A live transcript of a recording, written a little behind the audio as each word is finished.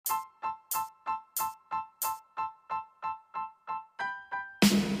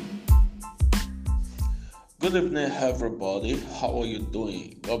Good evening, everybody. How are you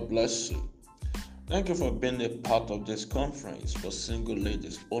doing? God bless you. Thank you for being a part of this conference for single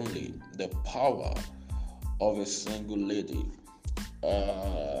ladies only. The power of a single lady.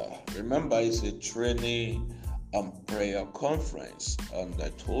 Remember, it's a training and prayer conference, and I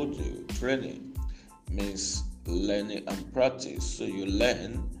told you training means learning and practice. So you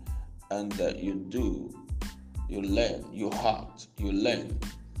learn and you do, you learn, you heart, you learn,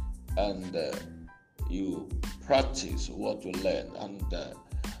 and you practice what you learn. And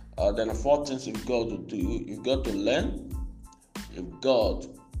there are four things you've got to do. You've got to learn, you've got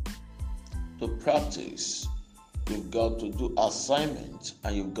to practice, you've got to do assignments,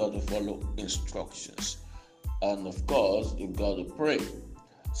 and you've got to follow instructions. And of course, you've got to pray.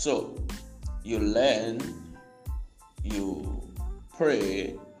 So you learn, you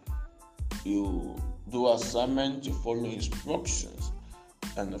pray, you do assignment, you follow instructions,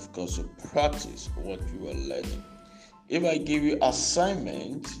 and of course you practice what you are learning. If I give you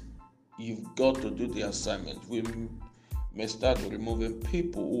assignment, you've got to do the assignment. We may start removing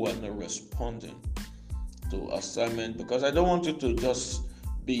people who are not responding to assignment, because I don't want you to just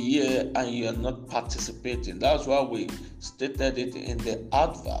be here and you are not participating. That's why we stated it in the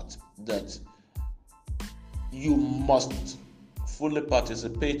advert that you must fully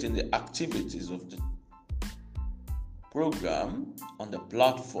participate in the activities of the program on the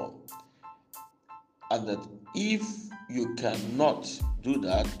platform, and that if you cannot do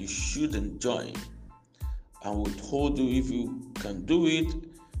that, you shouldn't join. And we told you if you can do it,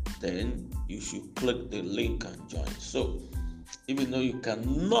 then you should click the link and join. So even though you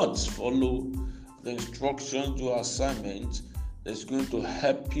cannot follow the instructions to assignment that's going to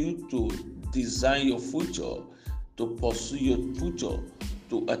help you to design your future, to pursue your future,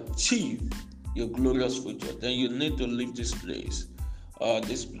 to achieve your glorious future, then you need to leave this place.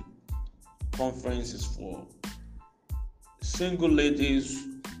 This conference is for single ladies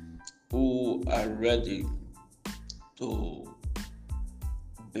who are ready to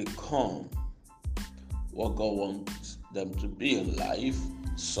become what God wants them to be in life,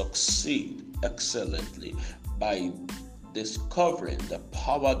 succeed excellently by discovering the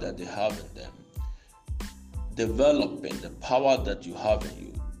power that they have in them, developing the power that you have in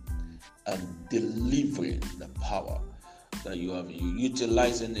you, and delivering the power that you have in you,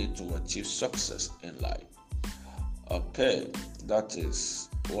 utilizing it to achieve success in life. Okay, that is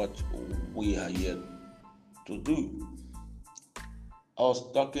what we are here to do. I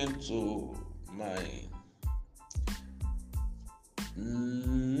was talking to my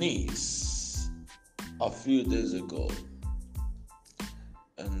niece a few days ago,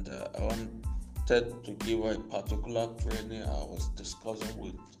 and I wanted to give her a particular training. I was discussing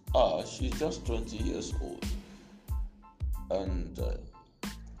with her. She's just 20 years old, and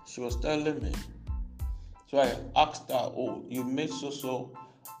she was telling me. So I asked her, "Oh, you made so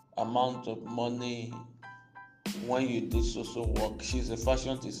amount of money when you did so work." She's a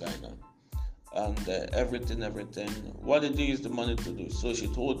fashion designer, and everything. What did you use the money to do? So she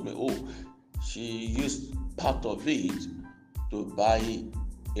told me, "Oh, she used part of it to buy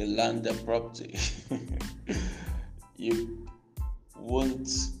a landed property." You won't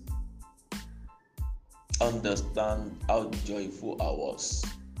understand how joyful I was.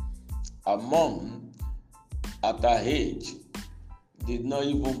 Her mom, at her age, did not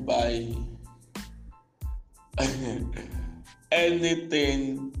even buy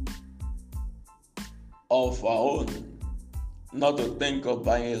anything of her own, not to think of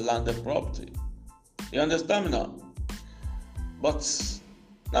buying a landed property. You understand me now? But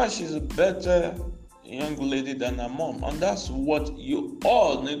now she's a better young lady than her mom, and that's what you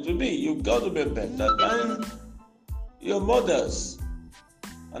all need to be. You've got to be better than your mothers.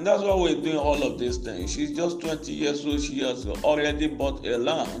 And that's why we're doing all of these things. She's just 20 years old. She has already bought a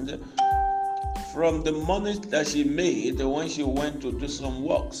land from the money that she made when she went to do some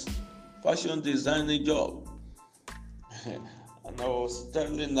works, fashion designing job. And I was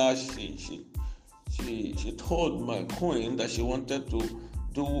telling her, she told my queen that she wanted to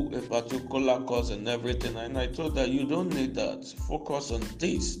do a particular course and everything. And I told her, you don't need that. Focus on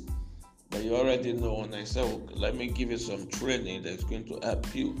this that you already know. And I said, okay, let me give you some training that's going to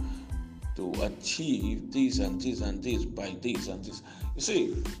help you to achieve this and this and this by this and this. You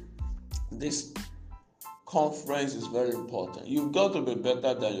see, this conference is very important. You've got to be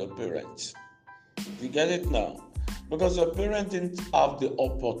better than your parents. You get it now? Because your parents didn't have the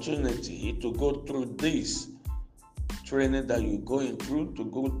opportunity to go through this training that you're going through, to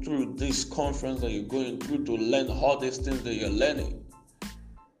go through this conference that you're going through, to learn all these things that you're learning.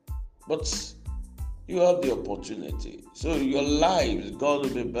 But you have the opportunity. So your life is going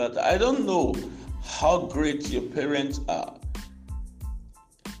to be better. I don't know how great your parents are,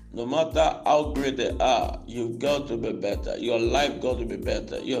 no matter how great they are, you've got to be better. Your life got to be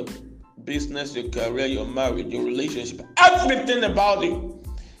better. Your business, your career, your marriage, your relationship, everything about it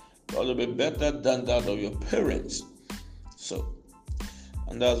got to be better than that of your parents. So,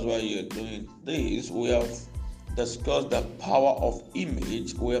 and that's why you're doing this. We have discussed the power of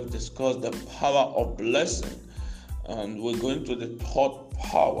image. We have discussed the power of blessing. And we're going to the third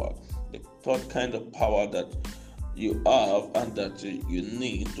power, the third kind of power that you have and that you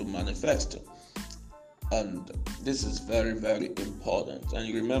need to manifest. And this is very, very important. And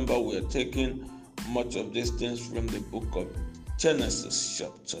you remember, we're taking much of these things from the book of Genesis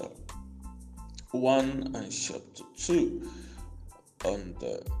chapter 1 and chapter 2. And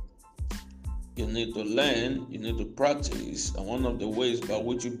you need to learn, you need to practice. And one of the ways by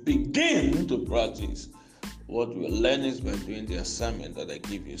which you begin to practice what we learn is by doing the assignment that I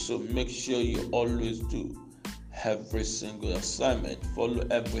give you. So make sure you always do every single assignment, follow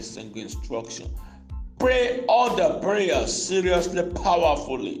every single instruction, pray all the prayers seriously,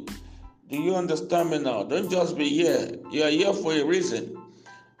 powerfully. Do you understand me now? Don't just be here. You are here for a reason.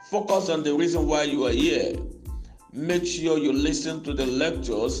 Focus on the reason why you are here. Make sure you listen to the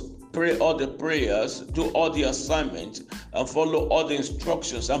lectures, pray all the prayers, do all the assignments, and follow all the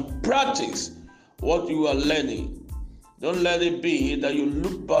instructions and practice what you are learning. Don't let it be that you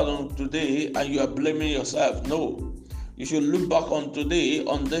look back on today and you are blaming yourself. No. You should look back on today,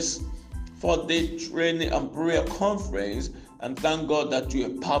 on this 4-day training and prayer conference, and thank God that you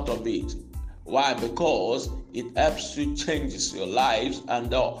are part of it. Why? Because it helps you, changes your lives,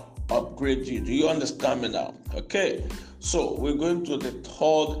 and upgrade you. Do you understand me now? Okay. So we're going to the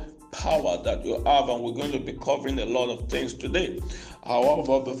third power that you have, and we're going to be covering a lot of things today.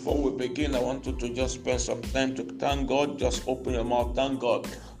 However, before we begin, I want you to just spend some time to thank God. Just open your mouth. Thank God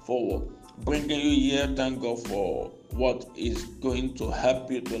for bringing you here. Thank God for what is going to help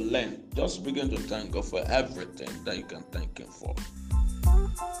you to learn. Just begin to thank God for everything that you can thank Him for.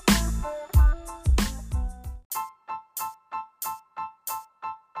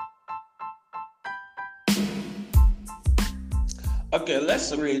 Okay,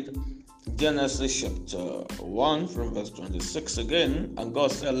 let's read Genesis chapter 1 from verse 26 again. And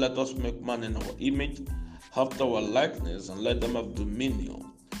God said, let us make man in our image, after our likeness, and let them have dominion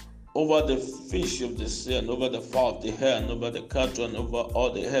over the fish of the sea, and over the fowl of the air, and over the cattle, and over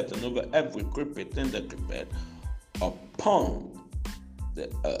all the earth, and over every creeping thing that creepeth upon the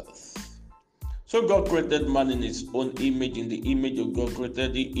earth. So God created man in His own image. In the image of God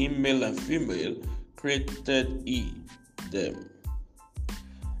created He, male and female created He them.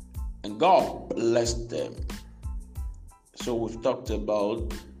 And God blessed them. So we've talked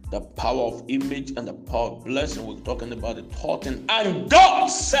about the power of image and the power of blessing. We're talking about the third thing. And God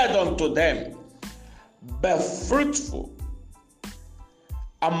said unto them, be fruitful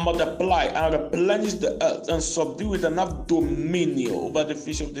and multiply and replenish the earth and subdue it, and have dominion over the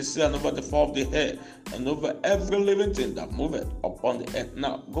fish of the sea, and over the fowl of the air, and over every living thing that moveth upon the earth.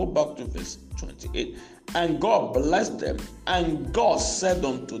 Now go back to verse 28. And God blessed them, and God said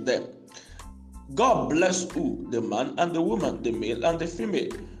unto them, God blessed who? The man and the woman, the male and the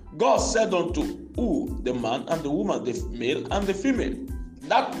female. God said unto who? The man and the woman, the male and the female.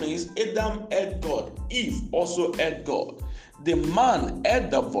 That means Adam heard God, Eve also heard God. The man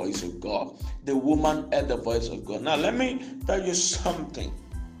heard the voice of God, the woman heard the voice of God. Now let me tell you something.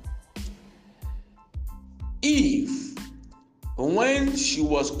 Eve, when she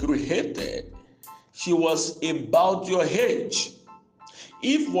was created, she was about your age.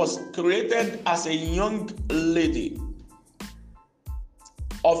 Eve was created as a young lady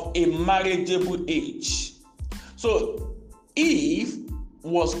of a marriageable age. So Eve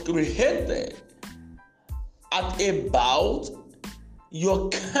was created at about your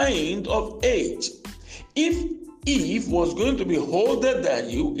kind of age. If Eve was going to be older than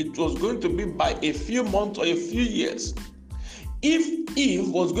you, it was going to be by a few months or a few years. If Eve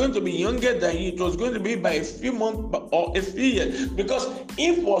was going to be younger than you, it was going to be by a few months or a few years. Because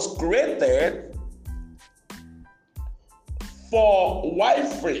Eve was created for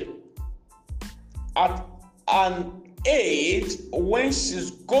wifery at an age when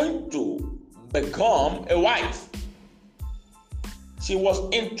she's going to become a wife. She was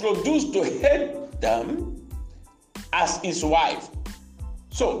introduced to Adam as his wife.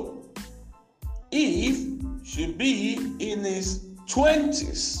 So Eve should be in his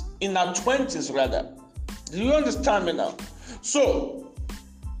 20s, in her 20s rather. Do you understand me now? So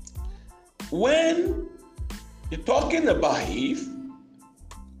when you're talking about Eve,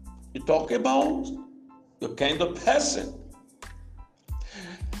 you talk about the kind of person.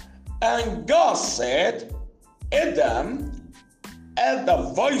 And God said, Adam heard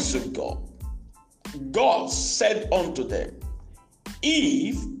the voice of God. God said unto them,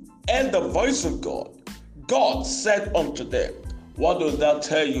 Eve heard the voice of God. God said unto them, what does that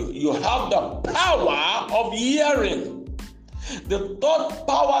tell you? You have the power of hearing. The third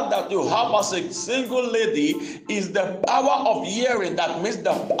power that you have as a single lady is the power of hearing. That means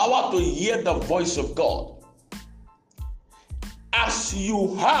the power to hear the voice of God. As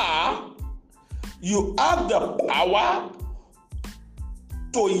you have the power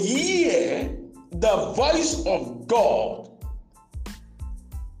to hear the voice of God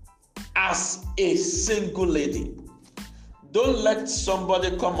as a single lady. Don't let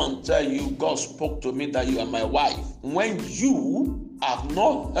somebody come and tell you, God spoke to me that you are my wife, when you have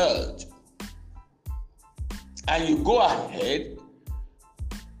not heard. And you go ahead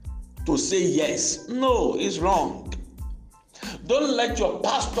to say yes. No, it's wrong. Don't let your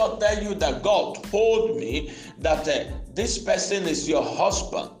pastor tell you that God told me that this person is your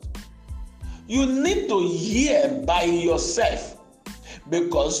husband. You need to hear by yourself,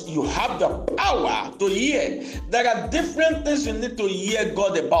 because you have the power to hear. There are different things you need to hear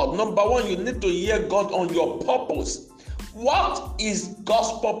God about. Number one, you need to hear God on your purpose. What is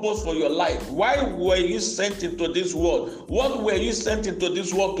God's purpose for your life? Why were you sent into this world? What were you sent into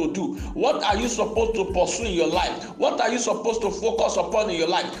this world to do? What are you supposed to pursue in your life? What are you supposed to focus upon in your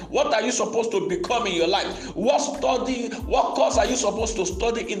life? What are you supposed to become in your life? What course are you supposed to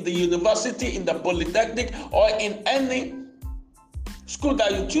study in the university, in the polytechnic, or in any school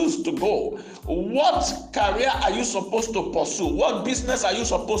that you choose to go? What career are you supposed to pursue? What business are you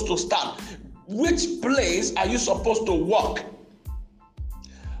supposed to start? Which place are you supposed to work?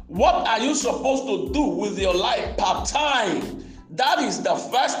 What are you supposed to do with your life part-time? That is the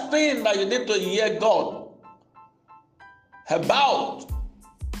first thing that you need to hear God about.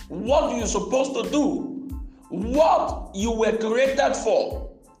 What you're supposed to do. What you were created for.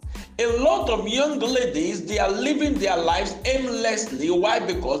 A lot of young ladies, they are living their lives aimlessly. Why?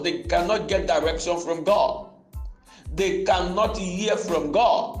 Because they cannot get direction from God. They cannot hear from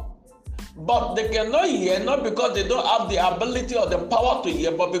God. But they cannot hear not because they don't have the ability or the power to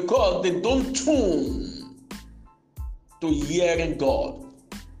hear, but because they don't tune to hearing God.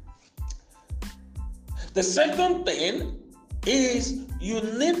 The second thing is you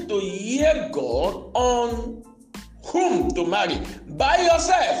need to hear God on whom to marry. By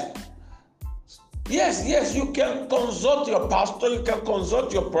yourself. Yes, you can consult your pastor, you can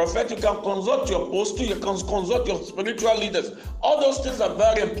consult your prophet, you can consult your apostle, you can consult your spiritual leaders. All those things are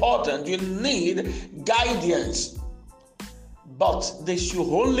very important. You need guidance. But they should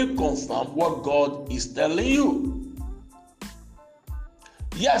only confirm what God is telling you.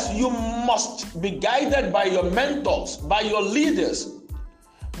 Yes, you must be guided by your mentors, by your leaders.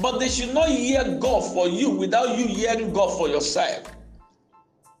 But they should not hear God for you without you hearing God for yourself.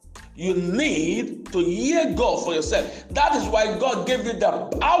 You need to hear God for yourself. That is why God gave you the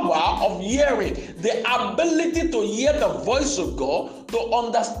power of hearing, the ability to hear the voice of God, to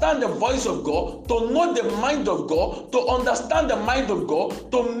understand the voice of God, to know the mind of God, to understand the mind of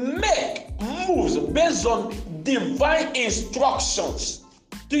God, to make moves based on divine instructions.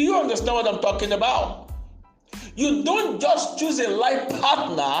 Do you understand what I'm talking about? You don't just choose a life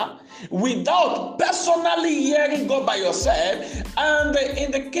partner without personally hearing God by yourself. And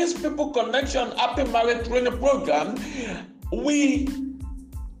in the King's People Connection Happy Marriage Training Program, we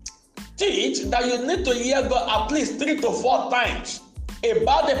teach that you need to hear God at least 3 to 4 times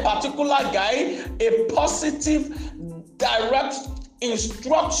about a particular guy, a positive, direct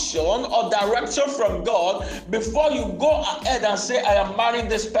instruction or direction from God before you go ahead and say, I am marrying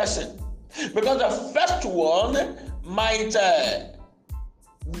this person. Because the first one might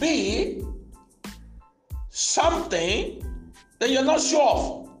be something that you're not sure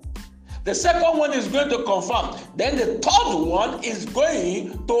of. The second one is going to confirm. Then the third one is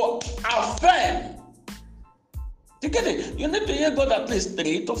going to affirm. You get it? You need to hear God at least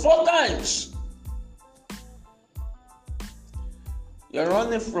 3 to 4 times. You're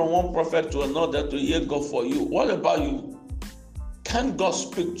running from one prophet to another to hear God for you. What about you? Can God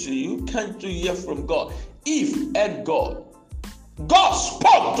speak to you? Can't you hear from God? Eve heard God. God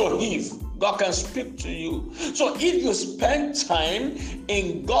spoke to Eve. God can speak to you. So if you spend time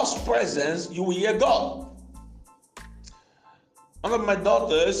in God's presence, you will hear God. One of my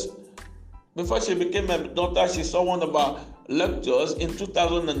daughters, before she became a daughter, she saw one of our lectures in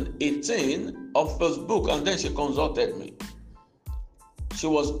 2018 on Facebook, and then she consulted me. She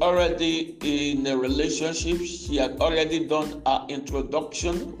was already in a relationship. She had already done her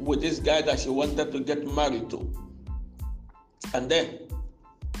introduction with this guy that she wanted to get married to. And then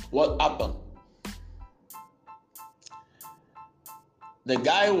What happened? The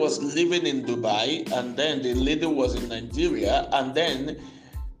guy was living in Dubai, and then the lady was in Nigeria, and then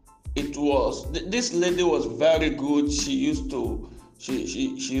this lady was very good. She used to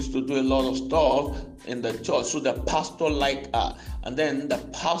do a lot of stuff in the church, so the pastor liked her, and then the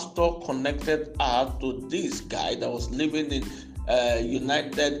pastor connected her to this guy that was living in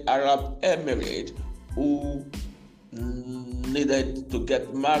United Arab Emirates, who needed to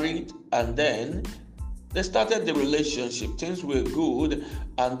get married, and then they started the relationship. Things were good,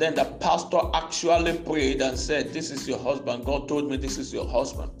 and then the pastor actually prayed and said, "This is your husband. God told me this is your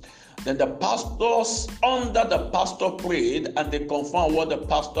husband." Then the pastors under the pastor prayed, and they confirmed what the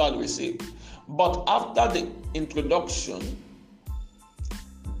pastor had received. But after the introduction,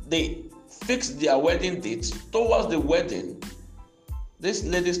 they fixed their wedding date. Towards the wedding, this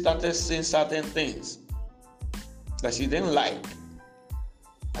lady started saying certain things that she didn't like,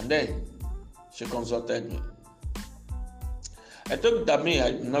 and then she consulted me. I told Dami,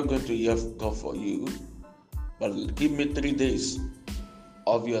 "I'm not going to hear God for you, but give me 3 days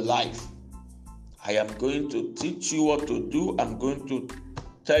of your life. I am going to teach you what to do. I'm going to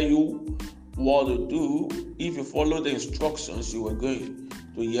tell you what to do. If you follow the instructions, you are going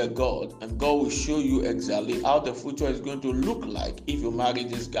to hear God, and God will show you exactly how the future is going to look like if you marry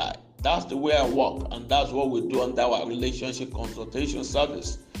this guy." That's the way I work, and that's what we do under our relationship consultation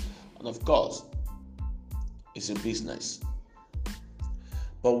service. And of course, it's a business.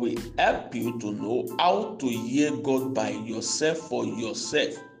 But we help you to know how to hear God by yourself for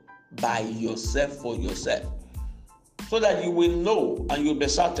yourself. By yourself for yourself. So that you will know and you'll be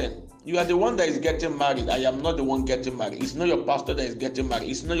certain. You are the one that is getting married. I am not the one getting married. It's not your pastor that is getting married.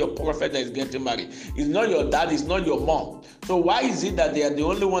 It's not your prophet that is getting married. It's not your dad. It's not your mom. So why is it that they are the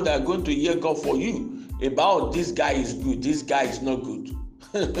only one that are going to hear God for you about this guy is good, this guy is not good?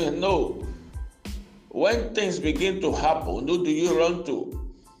 No. When things begin to happen, who do you run to?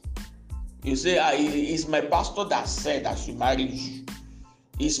 You say, it's my pastor that said I should marry you.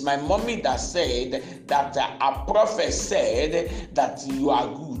 It's my mommy that said that a prophet said that you are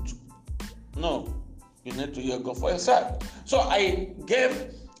good. No, you need to hear God for yourself. So I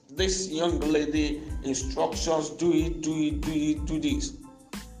gave this young lady instructions: do it, do this.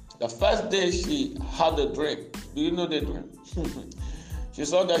 The first day she had a dream. Do you know the dream? She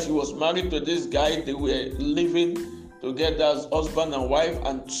saw that she was married to this guy. They were living together as husband and wife,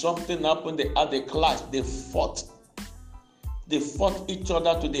 and something happened. They had a clash. They fought. They fought each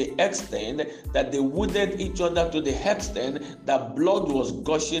other to the extent that they wounded each other to the extent that blood was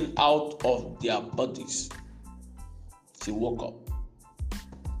gushing out of their bodies. She woke up.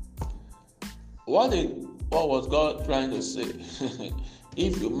 What was God trying to say?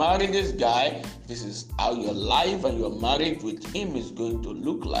 If you marry this guy, this is how your life and your marriage with him is going to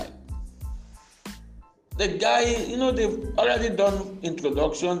look like. The guy, they've already done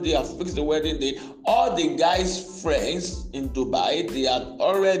introduction. They have fixed the wedding day. All the guy's friends in Dubai, they had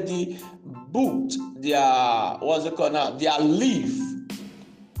already booked their leave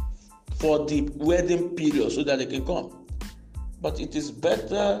for the wedding period so that they can come. But it is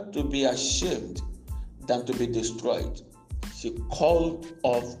better to be ashamed than to be destroyed. She called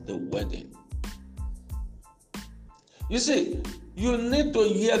off the wedding. You see, you need to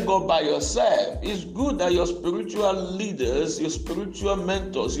hear God by yourself. It's good that your spiritual leaders, your spiritual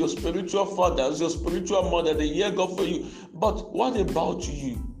mentors, your spiritual fathers, your spiritual mother, they hear God for you. But what about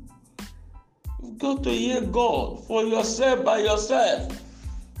you? You've got to hear God for yourself by yourself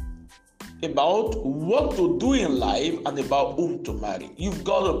about what to do in life and about whom to marry. You've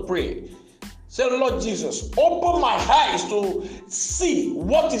got to pray. Say, "Lord Jesus, open my eyes to see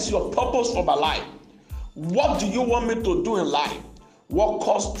what is your purpose for my life. What do you want me to do in life? What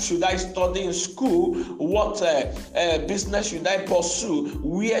course should I study in school? What business should I pursue?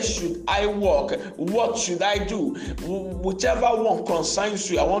 Where should I work? What should I do?" Whichever one concerns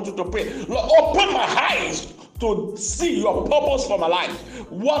you, I want you to pray. "Lord, open my eyes to see your purpose for my life.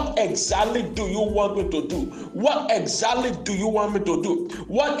 What exactly do you want me to do? What exactly do you want me to do?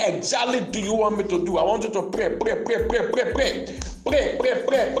 What exactly do you want me to do?" I want you to pray. Pray.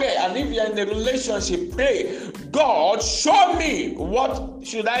 And if you're in a relationship, pray. "God, show me what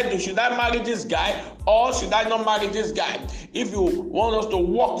should I do. Should I marry this guy or should I not marry this guy?" If you want us to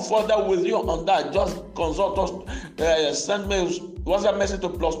work further with you on that, just consult us. Send me WhatsApp message to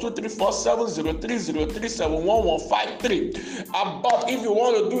 +234 7030 371153. But if you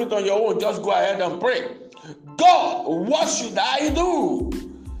want to do it on your own, just go ahead and pray. "God, what should I do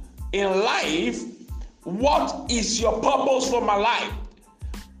in life? What is your purpose for my life?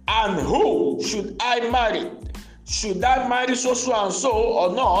 And who should I marry? Should I marry so and so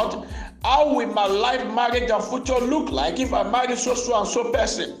or not? How will my life, marriage, and future look like if I marry so and so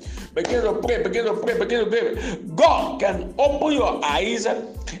person? Begin to pray, begin to pray, begin to pray. God can open your eyes and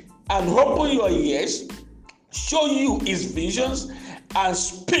open your ears, show you his visions, and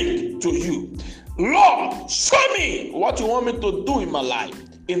speak to you. Lord, show me what you want me to do in my life.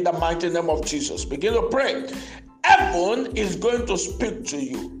 In the mighty name of Jesus. Begin to pray. Heaven is going to speak to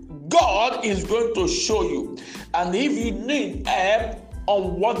you. God is going to show you. And if you need help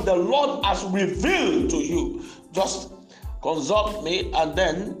on what the Lord has revealed to you, just consult me and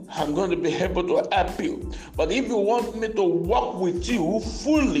then I'm going to be able to help you. But if you want me to work with you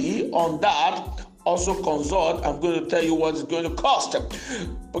fully on that, also consult. I'm going to tell you what it's going to cost.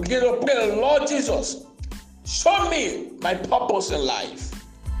 Begin to pray, Lord Jesus, show me my purpose in life.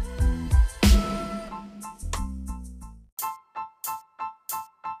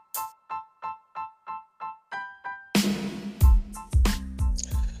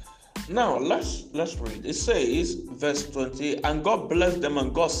 Now let's read. It says, verse 20, and God blessed them,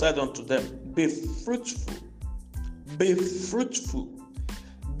 and God said unto them, be fruitful, be fruitful,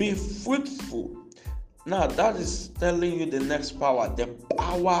 be fruitful. Now that is telling you the next power, the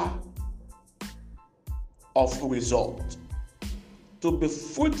power of result. To be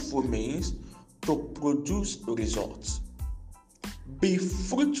fruitful means to produce results. Be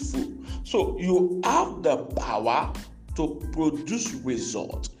fruitful. So you have the power to produce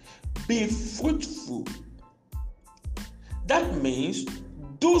results. Be fruitful. That means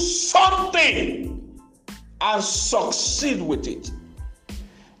do something and succeed with it.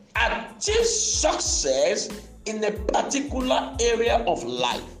 Achieve success in a particular area of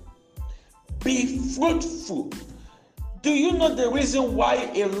life. Be fruitful. Do you know the reason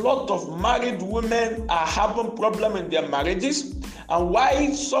why a lot of married women are having problems in their marriages? And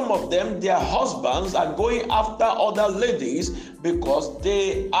why some of them, their husbands, are going after other ladies? Because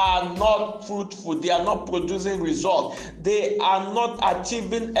they are not fruitful. They are not producing results. They are not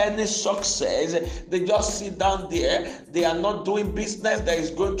achieving any success. They just sit down there. They are not doing business that is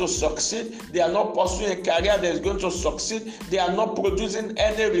going to succeed. They are not pursuing a career that is going to succeed. They are not producing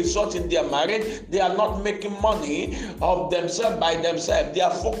any result in their marriage. They are not making money of themselves by themselves. They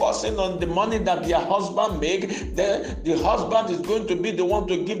are focusing on the money that their husband make. The husband is going to be the one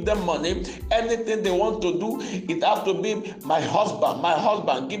to give them money. Anything they want to do, it has to be my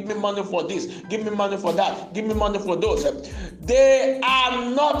husband, give me money for this, give me money for that, give me money for those. They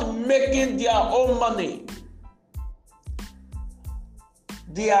are not making their own money.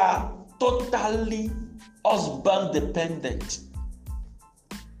 They are totally husband dependent.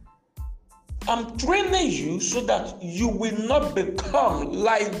 I'm training you so that you will not become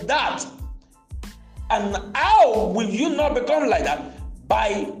like that. And how will you not become like that?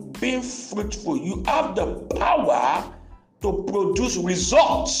 By being fruitful. You have the power to produce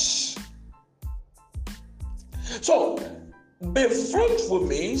results. So, be fruitful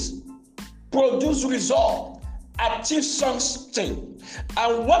means produce result, achieve something.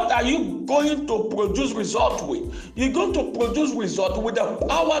 And what are you going to produce result with? You're going to produce result with the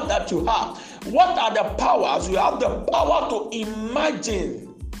power that you have. What are the powers? You have the power to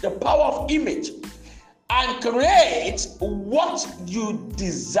imagine, the power of image, and create what you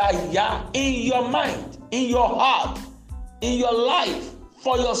desire in your mind, in your heart, in your life,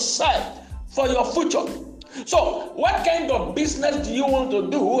 for yourself, for your future. So, what kind of business do you want to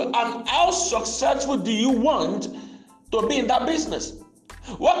do, and how successful do you want to be in that business?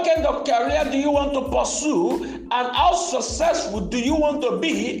 What kind of career do you want to pursue, and how successful do you want to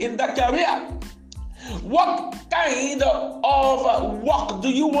be in that career? What kind of work do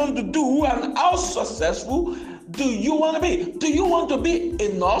you want to do, and how successful do you want to be? Do you want to be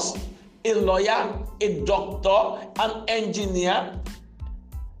a nurse, a lawyer, a doctor, an engineer,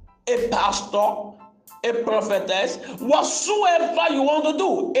 a pastor, a prophetess, whatsoever you want to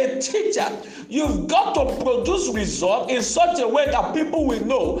do, a teacher? You've got to produce results in such a way that people will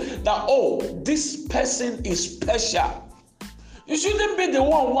know that, oh, this person is special. You shouldn't be the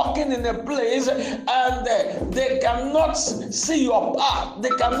one working in a place and they cannot see your path.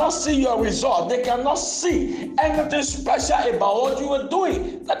 They cannot see your result. They cannot see anything special about what you are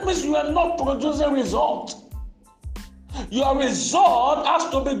doing. That means you are not producing result. Your result has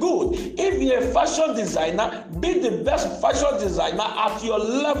to be good. If you're a fashion designer, be the best fashion designer at your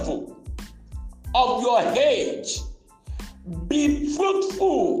level of your age. Be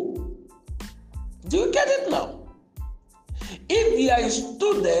fruitful. Do you get it now? If you are a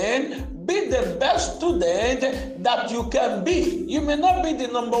student, be the best student that you can be. You may not be the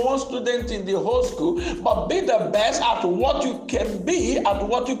number one student in the whole school, but be the best at what you can be, at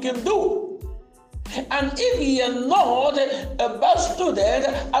what you can do. And if you're not a best student,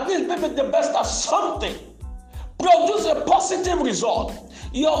 at least maybe the best at something. Produce a positive result.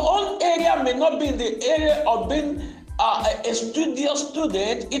 Your own area may not be in the area of being a studious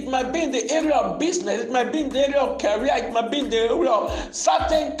student. It might be in the area of business. It might be in the area of career. It might be in the area of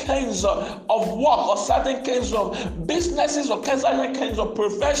certain kinds of work or certain kinds of businesses or certain kinds of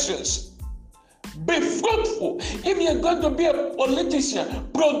professions. Be fruitful. If you're going to be a politician,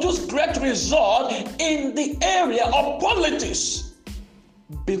 produce great result in the area of politics.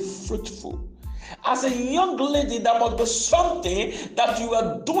 Be fruitful. As a young lady, there must be something that you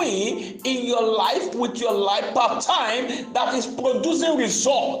are doing in your life with your life part-time that is producing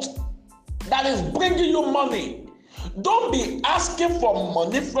result, that is bringing you money. Don't be asking for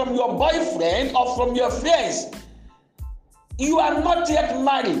money from your boyfriend or from your friends. You are not yet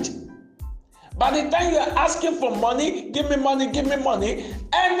married. By the time you are asking for money, give me money,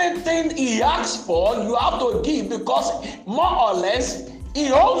 anything he asks for, you have to give, because more or less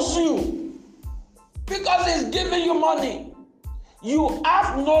he owes you. Because he's giving you money. You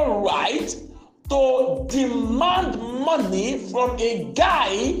have no right to demand money from a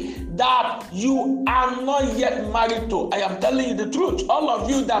guy that you are not yet married to. I am telling you the truth. All of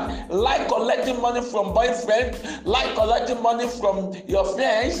you that like collecting money from boyfriend, like collecting money from your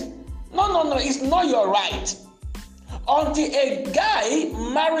friends, no, it's not your right. Until a guy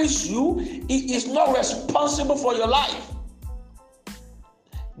marries you, he is not responsible for your life.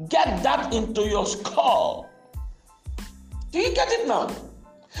 Get that into your skull. Do you get it now?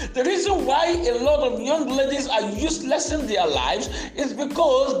 The reason why a lot of young ladies are useless in their lives is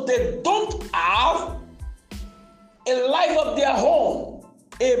because they don't have a life of their own.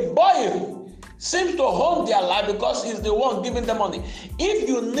 A boy seems to own their life because he's the one giving the money. If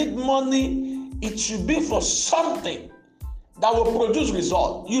you need money, it should be for something that will produce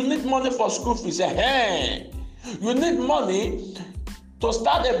result. You need money for school fees. You need money to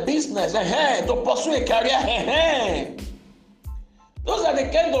start a business, to pursue a career. Those are the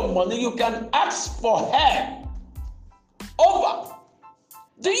kind of money you can ask for help over.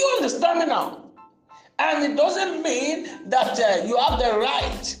 Do you understand me now? And it doesn't mean that you have the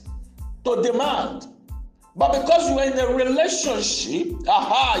right to demand. But because you are in a relationship,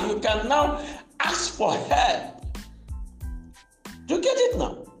 you can now ask for help. Do you get it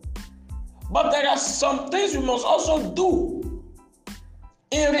now? But there are some things you must also do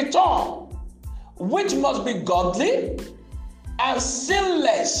in return, which must be godly and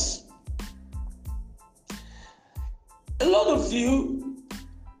sinless. A lot of you,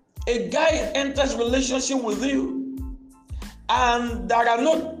 a guy enters relationship with you and there are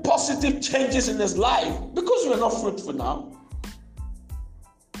no positive changes in his life because you are not fruitful now.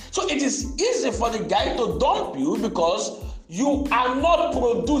 So it is easy for the guy to dump you because you are not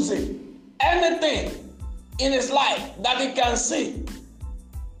producing anything in his life that he can see.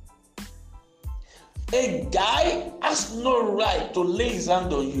 A guy has no right to lay his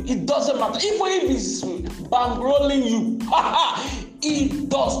hand on you. It doesn't matter. Even if he's bankrolling you, he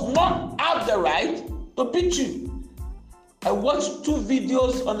does not have the right to beat you. I watched 2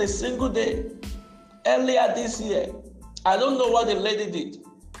 videos on a single day earlier this year. I don't know what the lady did.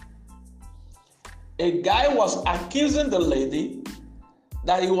 A guy was accusing the lady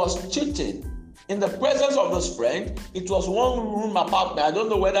that he was cheating. In the presence of his friend, it was one room apartment. I don't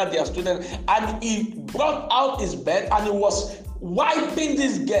know whether they are students. And he brought out his bed and he was wiping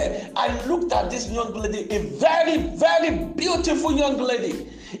this girl. I looked at this young lady, a very, very beautiful young lady.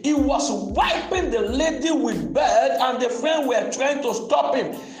 He was wiping the lady with bed and the friend were trying to stop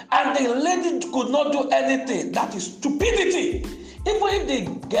him. And the lady could not do anything. That is stupidity. Even if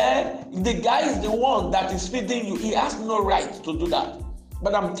the guy is the one that is feeding you, he has no right to do that.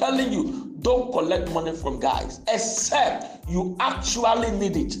 But I'm telling you, don't collect money from guys, except you actually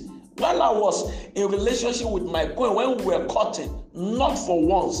need it. When I was in a relationship with my queen, when we were courting, not for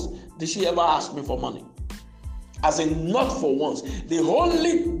once did she ever ask me for money. As in, not for once. The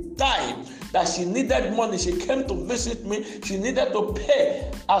only time that she needed money, she came to visit me, she needed to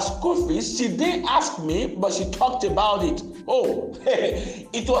pay her school fees. She didn't ask me, but she talked about it. Oh,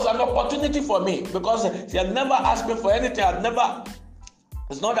 it was an opportunity for me because she had never asked me for anything.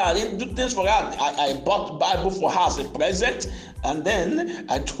 It's not that I didn't do things for her. I bought Bible for her as a present, and then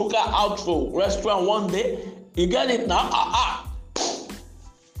I took her out to a restaurant one day. You get it now?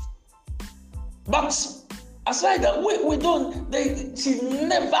 But Aside that, we don't. She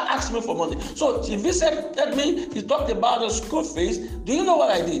never asked me for money. So she visited me. She talked about the school fees. Do you know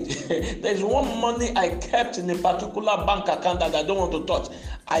what I did? There's one money I kept in a particular bank account that I don't want to touch.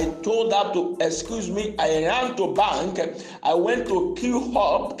 I told her to excuse me. I ran to bank. I went to queue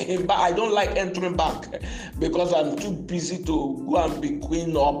up. I don't like entering bank because I'm too busy to go and be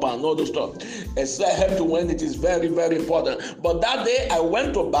queuing up and all those stuff. Except when it is very, very important. But that day I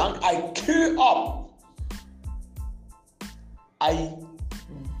went to bank. I queued up. I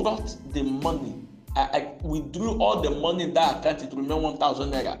brought the money. I withdrew all the money in that account. It remained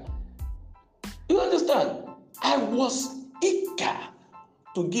 1,000 naira. You understand? I was eager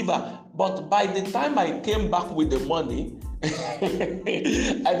to give her, but by the time I came back with the money,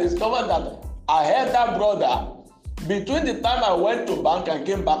 I discovered that I had that brother. Between the time I went to bank and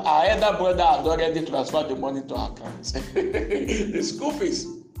came back, I had that brother had already transferred the money to her account. The school fees.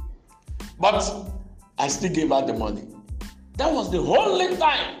 But I still gave her the money. That was the only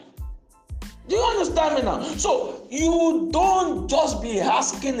time. Do you understand me now? So you don't just be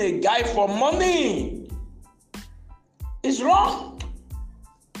asking a guy for money. It's wrong.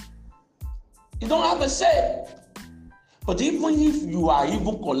 You don't have a say. But even if you are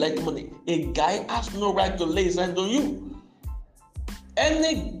even collecting money, a guy has no right to lay his hands on you.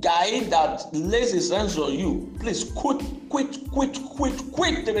 Any guy that lays his hands on you, please quit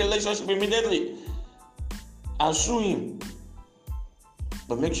the relationship immediately and sue him.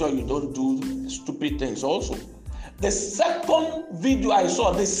 But make sure you don't do stupid things also. The second video I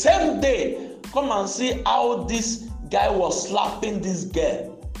saw, the same day, come and see how this guy was slapping this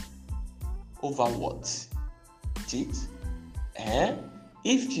girl. Over what? Cheat?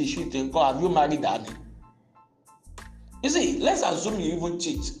 If she shooting, have you married Danny? You see, let's assume you even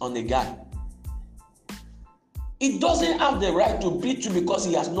cheat on a guy. He doesn't have the right to beat you because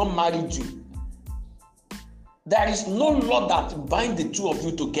he has not married you. There is no law that binds the two of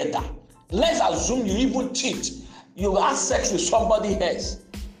you together. Let's assume you even cheat. You have sex with somebody else.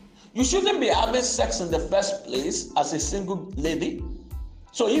 You shouldn't be having sex in the first place as a single lady.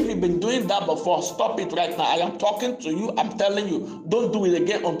 So if you've been doing that before, stop it right now. I am talking to you. I'm telling you, don't do it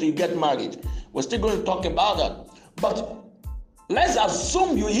again until you get married. We're still going to talk about that. But let's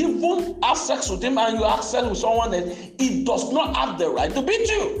assume you even have sex with him and you have sex with someone else. He does not have the right to beat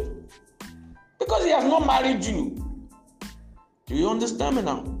you. Because he has not married you. Do you understand me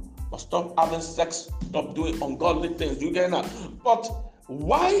now? But stop having sex, stop doing ungodly things. You get that? But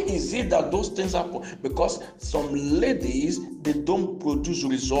why is it that those things happen? Because some ladies, they don't produce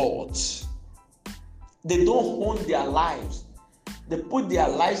results. They don't own their lives. They put their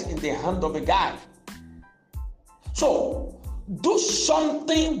lives in the hand of a guy. So, do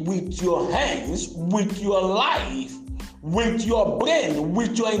something with your hands, with your life, with your brain,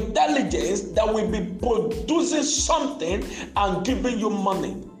 with your intelligence that will be producing something and giving you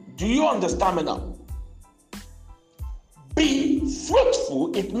money. Do you understand me now? Be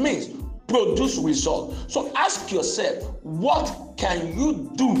fruitful, it means produce result. So ask yourself, what can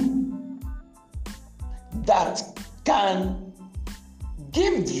you do that can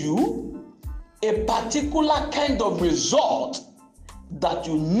give you a particular kind of result that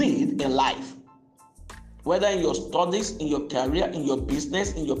you need in life? Whether in your studies, in your career, in your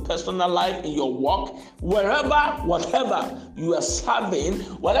business, in your personal life, in your work, wherever, whatever you are serving,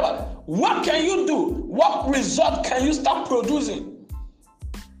 whatever, what can you do? What result can you start producing?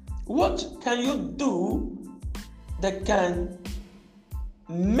 What can you do that can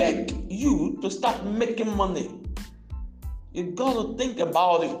make you to start making money? You got to think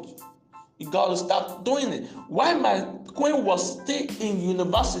about it. You got to start doing it. While my queen was still in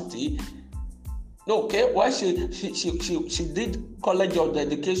university, okay, well, she did college of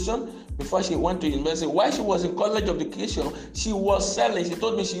education before she went to university. While she was in college of education, she was selling. She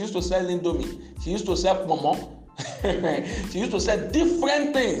told me she used to sell Indomie. She used to sell Momo. She used to sell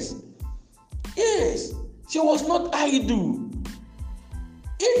different things. Yes, she was not idle.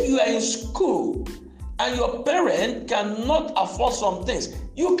 If you are in school and your parent cannot afford some things,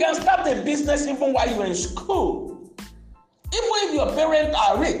 you can start a business even while you are in school. Even if your parents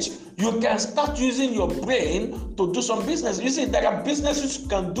are rich, you can start using your brain to do some business. You see, there are businesses you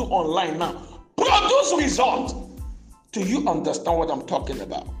can do online now. Produce results. Do you understand what I'm talking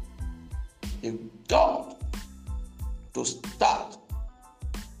about? You got to start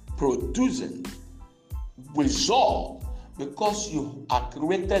producing results because you are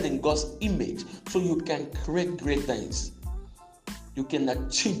created in God's image. So you can create great things. You can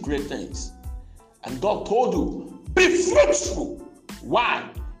achieve great things. And God told you, be fruitful. Why?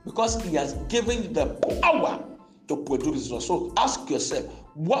 Because He has given you the power to produce results. So ask yourself,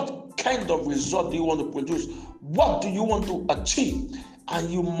 what kind of result do you want to produce? What do you want to achieve? And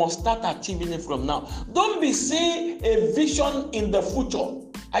you must start achieving it from now. Don't be seeing a vision in the future.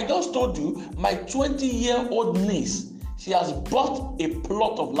 I just told you, my 20-year-old niece, she has bought a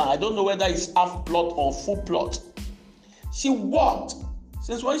plot of land. I don't know whether it's half plot or full plot. She worked.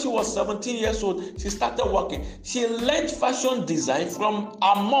 Since when she was 17 years old, she started working. She learned fashion design from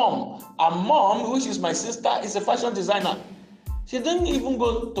her mom. Her mom, which is my sister, is a fashion designer. She didn't even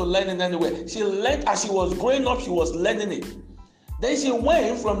go to learn it anywhere. She learned as she was growing up, she was learning it. Then she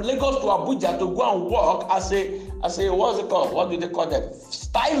went from Lagos to Abuja to go and work as a what's it called? What do they call that?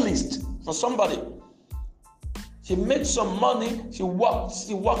 Stylist for somebody. She made some money, she worked,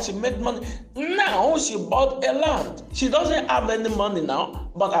 she made money. Now she bought a land. She doesn't have any money now,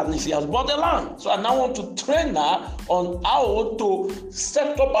 but at least she has bought a land. So I now want to train her on how to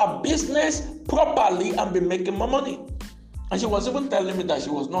set up a business properly and be making more money. And she was even telling me that she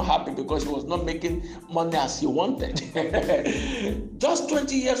was not happy because she was not making money as she wanted. Just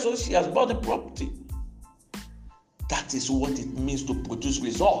 20 years old, she has bought the property. That is what it means to produce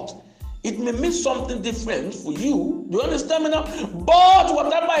results. It may mean something different for you. Do you understand me now? But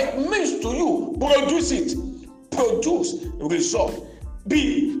whatever it means to you, produce it. Produce result.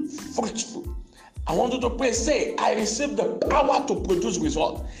 Be fruitful. I want you to pray. Say, I receive the power to produce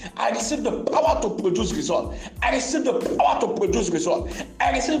result. I receive the power to produce result. I receive the power to produce result.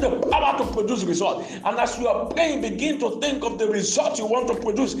 I receive the power to produce result. And as you are praying, begin to think of the result you want to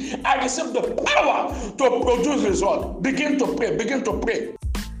produce. I receive the power to produce result. Begin to pray. Begin to pray.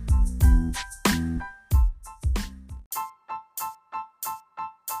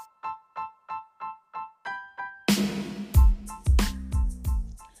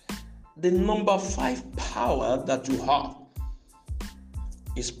 The number 5 power that you have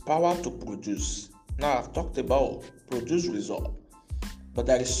is power to produce. Now, I've talked about produce result, but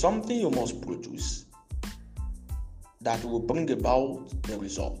there is something you must produce that will bring about the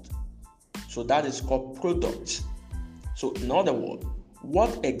result. So that is called product. So in other words,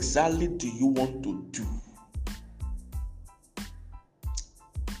 what exactly do you want to do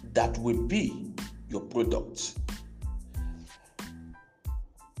that will be your product?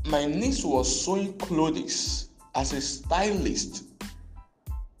 My niece was sewing clothes as a stylist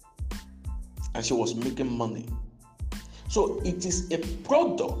and she was making money. So it is a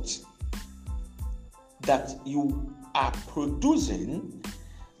product that you are producing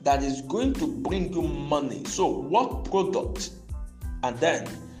that is going to bring you money. So what product? And then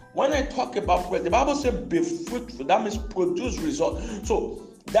when I talk about, the Bible says be fruitful, that means produce result. So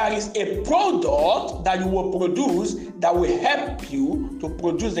there is a product that you will produce that will help you to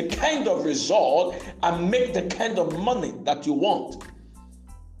produce the kind of result and make the kind of money that you want.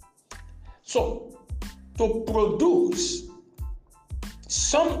 So, to produce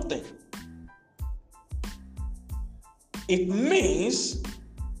something, it means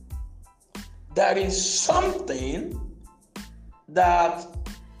there is something that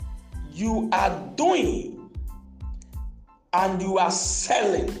you are doing and you are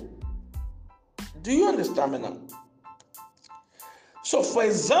selling. Do you understand me now? So, for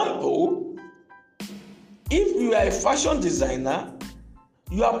example, if you are a fashion designer,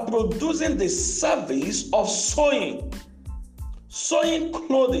 you are producing the service of sewing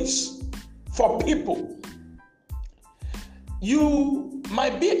clothes for people. You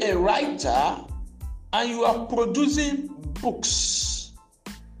might be a writer and you are producing books.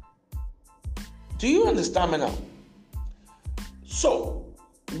 Do you understand me now? So,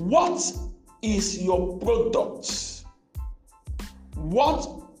 what is your product? What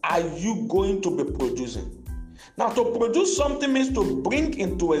are you going to be producing? Now, to produce something means to bring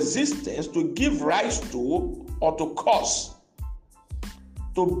into existence, to give rise to, or to cause.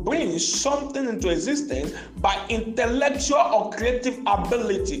 To bring something into existence by intellectual or creative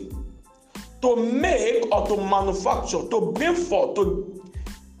ability. To make or to manufacture, to bring forth, to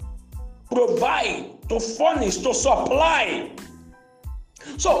provide, to furnish, to supply.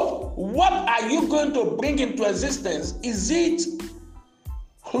 So, what are you going to bring into existence? Is it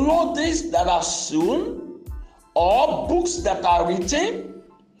clothes that are sewn, or books that are written,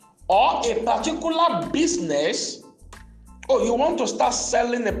 or a particular business? Or you want to start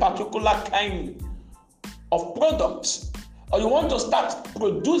selling a particular kind of products, or you want to start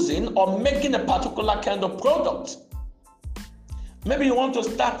producing or making a particular kind of product. Maybe you want to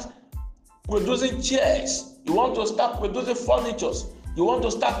start producing chairs, you want to start producing furniture, you want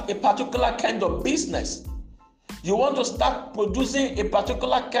to start a particular kind of business, you want to start producing a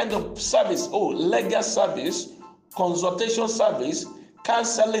particular kind of service, legal service, consultation service,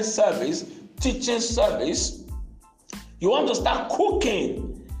 counseling service, teaching service, You want to start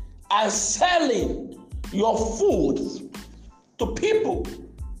cooking and selling your food to people.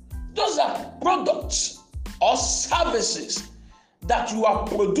 Those are products or services that you are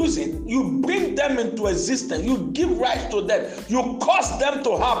producing. You bring them into existence. You give rise to them. You cause them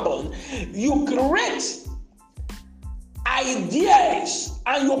to happen. You create ideas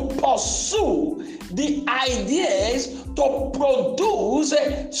and you pursue the ideas to produce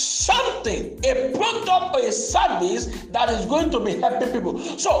something, a product or a service that is going to be helping people.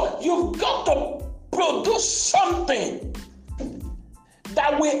 So you've got to produce something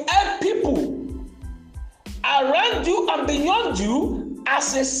that will help people around you and beyond you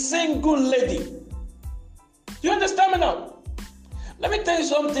as a single lady. Do you understand me now? Let me tell you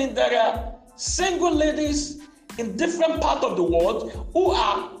something. There are single ladies in different parts of the world who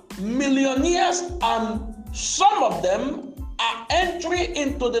are millionaires, and some of them are entering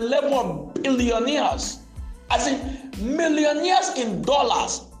into the level of billionaires, as in millionaires in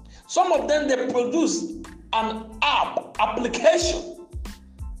dollars. Some of them, they produce an application.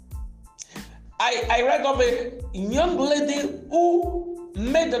 I read of a young lady who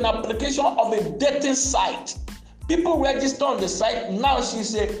made an application of a dating site. People register on the site. Now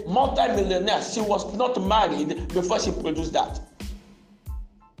she's a multi-millionaire. She was not married before she produced that.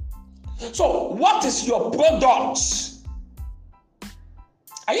 So what is your product?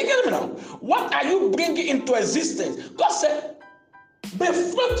 Are you getting me now? What are you bringing into existence? God said, be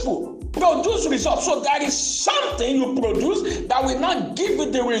fruitful, produce results. So there is something you produce that will not give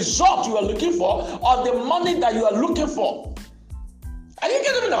you the result you are looking for or the money that you are looking for. Are you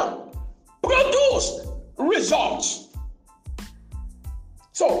getting me now? Produce results.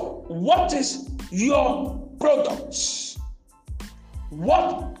 So what is your product?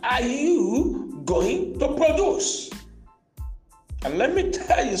 What are you going to produce? And let me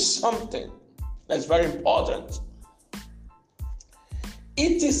tell you something that's very important.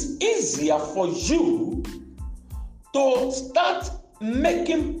 It is easier for you to start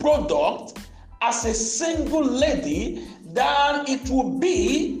making product as a single lady than it will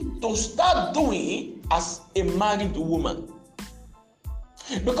be to start doing as a married woman.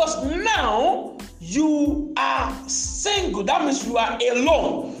 Because now you are single, that means you are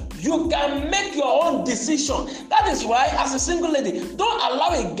alone. You can make your own decision. That is why, as a single lady, don't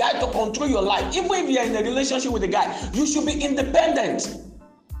allow a guy to control your life. Even if you are in a relationship with a guy, you should be independent.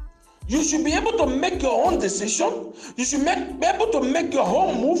 You should be able to make your own decision. You should be able to make your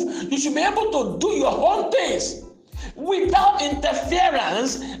own move. You should be able to do your own things without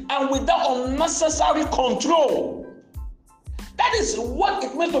interference and without unnecessary control. That is what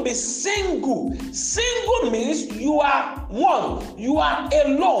it means to be single. Single means you are one. You are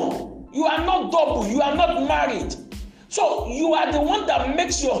alone. You are not double. You are not married. So you are the one that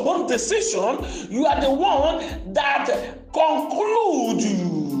makes your own decision. You are the one that concludes.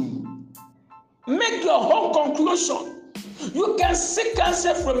 Make your own conclusion. You can seek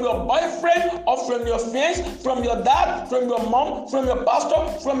counsel from your boyfriend or from your friends, from your dad, from your mom, from your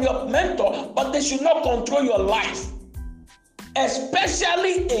pastor, from your mentor, but they should not control your life.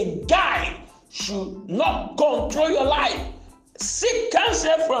 Especially a guy should not control your life. Seek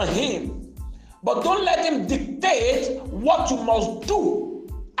counsel from him, but don't let him dictate what you must do,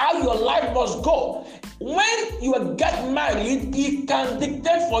 how your life must go. When you get married, he can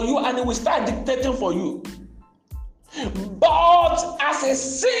dictate for you and he will start dictating for you. But as a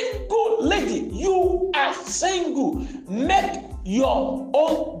single lady, you are single. Make your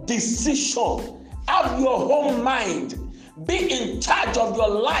own decision. Have your own mind. Be in charge of your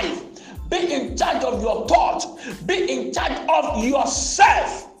life. Be in charge of your thoughts. Be in charge of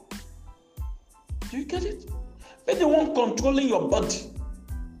yourself. Do you get it? Be the one controlling your body.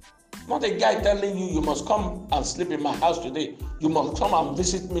 Not a guy telling you, you must come and sleep in my house today. You must come and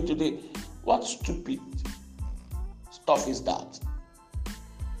visit me today. What stupid stuff is that?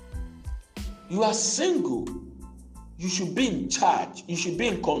 You are single. You should be in charge. You should be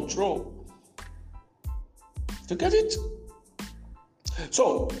in control. You get it?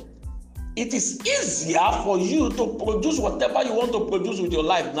 So, it is easier for you to produce whatever you want to produce with your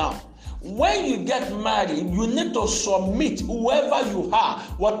life now. When you get married, you need to submit whoever you are,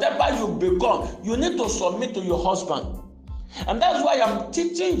 whatever you become, you need to submit to your husband. And that's why I'm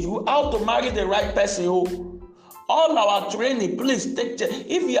teaching you how to marry the right person. All our training, please take care.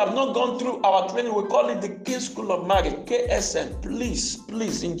 If you have not gone through our training, we call it the King School of Marriage, KSN.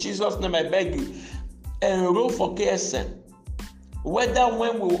 Please, in Jesus' name, I beg you, enroll for KSN. Whether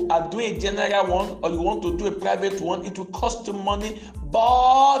when we are doing a general one or you want to do a private one, it will cost you money,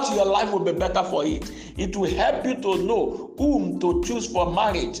 but your life will be better for it. It will help you to know whom to choose for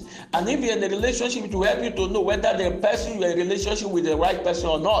marriage. And if you're in a relationship, it will help you to know whether the person you're in a relationship with is the right person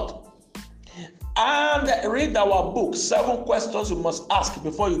or not. And read our book, 7 questions you must ask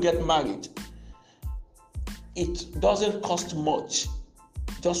before you get married. It doesn't cost much,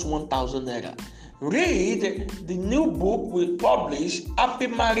 just 1,000 naira. Read the new book we publish, Happy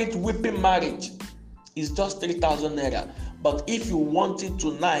Marriage, Weeping Marriage. It's just 3,000 naira. But if you want it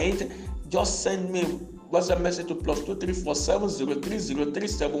tonight, just send me WhatsApp message to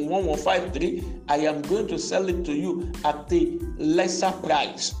 +2347030371153. I am going to sell it to you at a lesser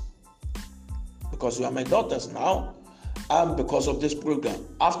price. Because you are my daughters now, and because of this program.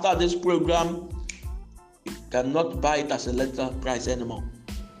 After this program, you cannot buy it as a lesser price anymore.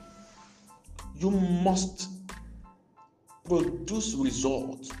 You must produce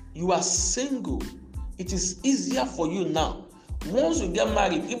results. You are single. It is easier for you now. Once you get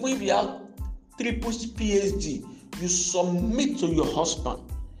married, even if you have triple PhD, you submit to your husband.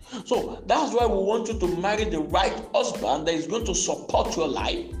 So that's why we want you to marry the right husband that is going to support your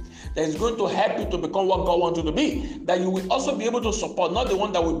life, that is going to help you to become what God wants you to be, that you will also be able to support, not the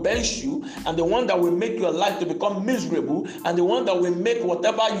one that will bench you and the one that will make your life to become miserable and the one that will make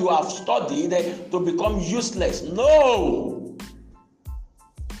whatever you have studied to become useless. No.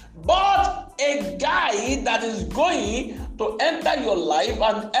 But a guy that is going to enter your life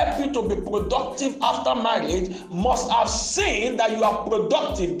and help you to be productive after marriage must have seen that you are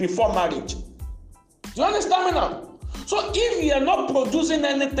productive before marriage. Do you understand me now? So if you are not producing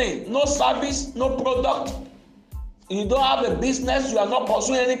anything, no service, no product, you don't have a business, you are not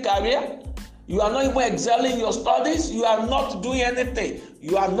pursuing any career, you are not even excelling in your studies, you are not doing anything,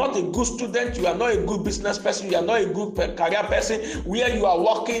 you are not a good student, you are not a good business person, you are not a good career person, where you are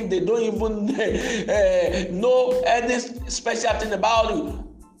working, they don't even know any special thing about you.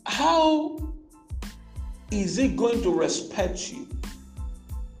 How is he going to respect you?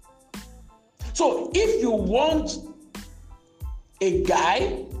 So if you want a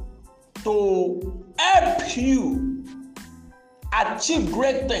guy to help you achieve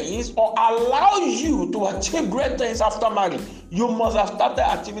great things or allow you to achieve great things after marriage, you must have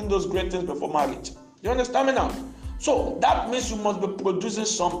started achieving those great things before marriage. You understand me now? So that means you must be producing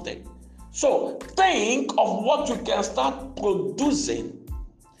something. So think of what you can start producing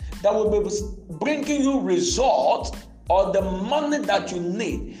that will be bringing you results or the money that you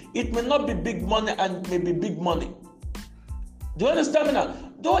need. It may not be big money and it may be big money. Do you understand me now?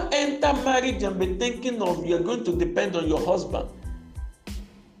 Don't enter marriage and be thinking of you're going to depend on your husband.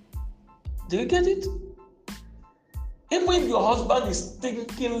 Do you get it? Even if your husband is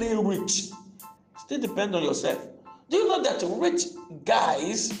stinkingly rich, still depend on yourself. Do you know that rich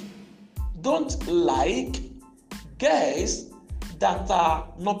guys don't like guys that are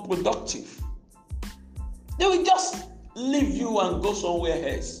not productive? They will just leave you and go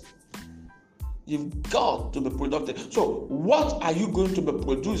somewhere else. You've got to be productive. So what are you going to be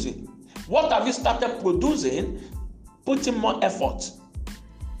producing? What have you started producing? Put in more effort.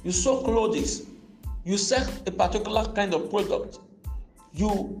 You sew clothes. You sell a particular kind of product.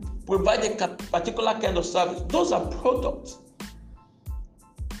 You provide a particular kind of service. Those are products.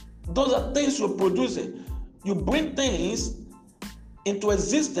 Those are things you're producing. You bring things into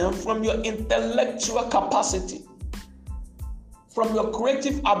existence from your intellectual capacity, from your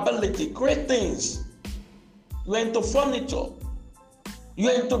creative ability. Create things. You are into furniture. You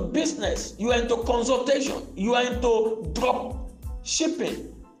are into business. You are into consultation. You are into drop shipping.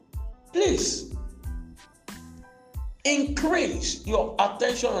 Please increase your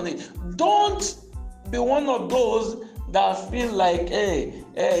attention on it. Don't be one of those that feel like, hey,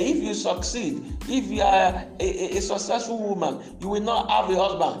 if you succeed, if you are a successful woman, you will not have a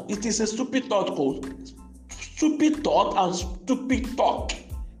husband. It is a stupid thought code. Stupid thought and stupid talk.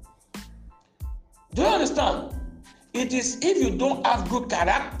 Do you understand? It is if you don't have good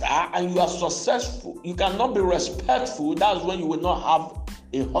character and you are successful, you cannot be respectful. That's when you will not have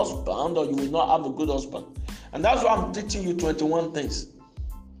a husband or you will not have a good husband. And that's why I'm teaching you 21 things.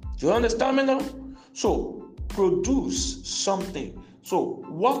 Do you understand me now? So produce something. So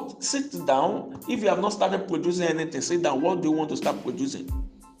what? Sit down. If you have not started producing anything, sit down. What do you want to start producing?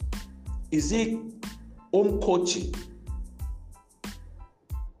 Is it home coaching?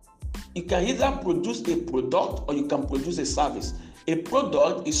 You can either produce a product or you can produce a service. A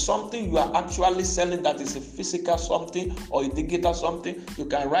product is something you are actually selling that is a physical something or a digital something. You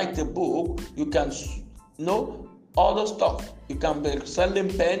can write a book. You can all those stuff. You can be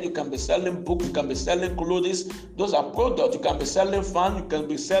selling pen, you can be selling books, you can be selling clothes. Those are products. You can be selling fan, you can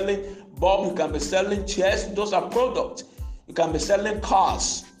be selling bulb, you can be selling chairs. Those are products. You can be selling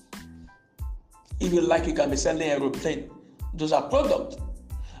cars. If you like, you can be selling aeroplane. Those are products.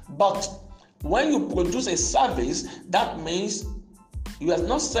 But when you produce a service, that means you are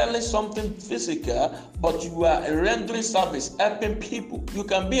not selling something physical, but you are rendering service, helping people. You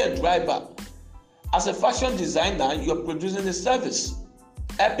can be a driver. As a fashion designer, you are producing a service,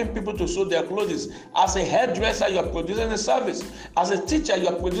 helping people to sew their clothes. As a hairdresser, you are producing a service. As a teacher, you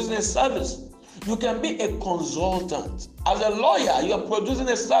are producing a service. You can be a consultant. As a lawyer, you are producing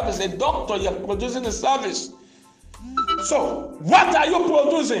a service. A doctor, you are producing a service. So, what are you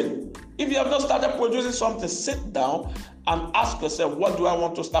producing? If you have not started producing something, sit down and ask yourself, what do I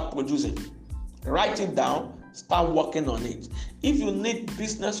want to start producing? Write it down, start working on it. If you need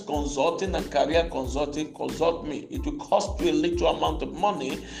business consulting and career consulting, consult me. It will cost you a little amount of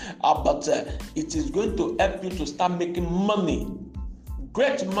money, but it is going to help you to start making money,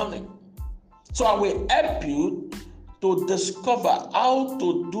 great money. So I will help you to discover how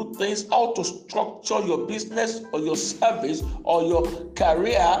to do things, how to structure your business or your service or your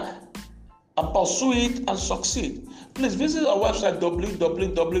career and pursue it and succeed. Please visit our website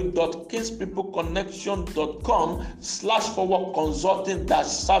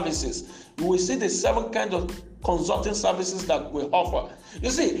www.kingspeopleconnection.com/consulting-services. You will see the 7 kinds of consulting services that we offer. You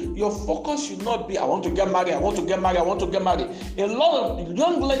see, your focus should not be, I want to get married, I want to get married, I want to get married. A lot of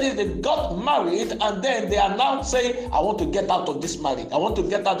young ladies, they got married and then they are now saying, I want to get out of this marriage, I want to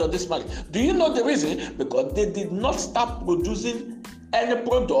get out of this marriage. Do you know the reason? Because they did not start producing any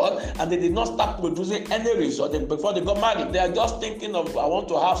product and they did not start producing any result before they got married. They are just thinking of, I want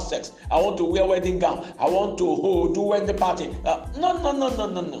to have sex, I want to wear wedding gown, I want to do wedding party.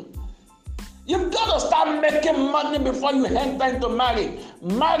 No. You've got to start making money before you enter into marriage.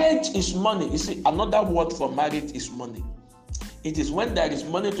 Marriage is money. You see, another word for marriage is money. It is when there is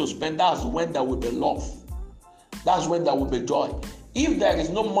money to spend, that's when there will be love. That's when there will be joy. If there is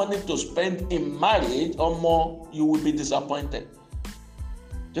no money to spend in marriage or more, you will be disappointed.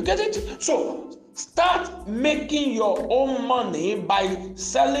 You get it? So start making your own money by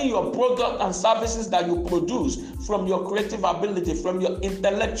selling your product and services that you produce from your creative ability, from your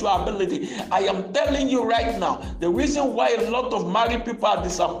intellectual ability. I am telling you right now, the reason why a lot of married people are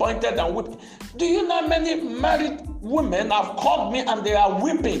disappointed and weeping. Do you know many married women have called me and they are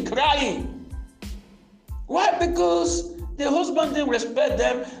weeping, crying? Why? Because the husband didn't respect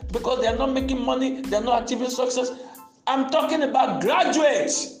them, because they are not making money, they are not achieving success. I'm talking about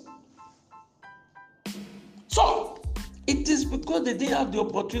graduates. So, it is because they didn't have the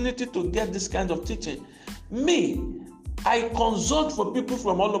opportunity to get this kind of teaching. Me, I consult for people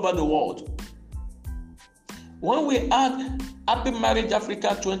from all over the world. When we had Happy Marriage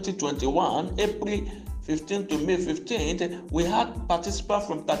Africa 2021, April 15th to May 15th, we had participants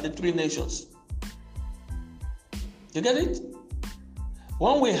from 33 nations. You get it?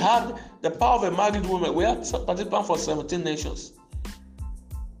 When we had the Power of a Married Woman, we had participants for 17 nations.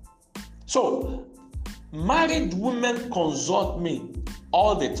 So, married women consult me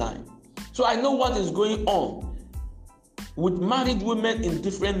all the time. So I know what is going on with married women in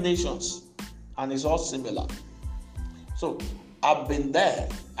different nations, and it's all similar. So I've been there.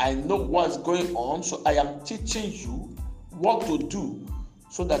 I know what's going on. So I am teaching you what to do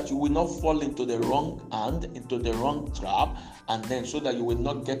so that you will not fall into the wrong hand, into the wrong trap, and then so that you will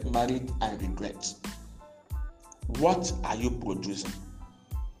not get married and regret. What are you producing?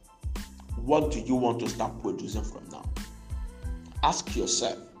 What do you want to start producing from now? Ask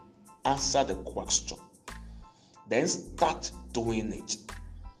yourself, answer the question, then start doing it.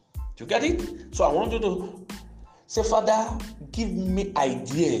 You get it? So I want you to say, Father, give me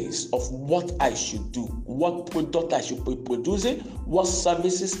ideas of what I should do, what product I should be producing, what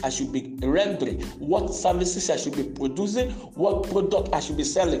services I should be rendering, what services I should be producing, what product I should be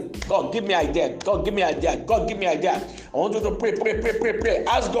selling. God, give me idea. God, give me idea. God, give me idea. I want you to pray.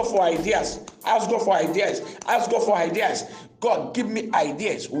 Ask God for ideas. Ask God for ideas. Ask God for ideas. God, give me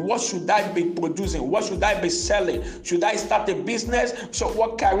ideas. What should I be producing? What should I be selling? Should I start a business? So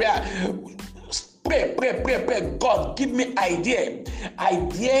what career? Pray. God, give me idea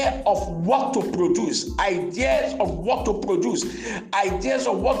of what to produce. Ideas of what to produce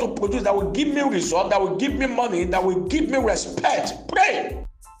that will give me result, that will give me money, that will give me respect. Pray.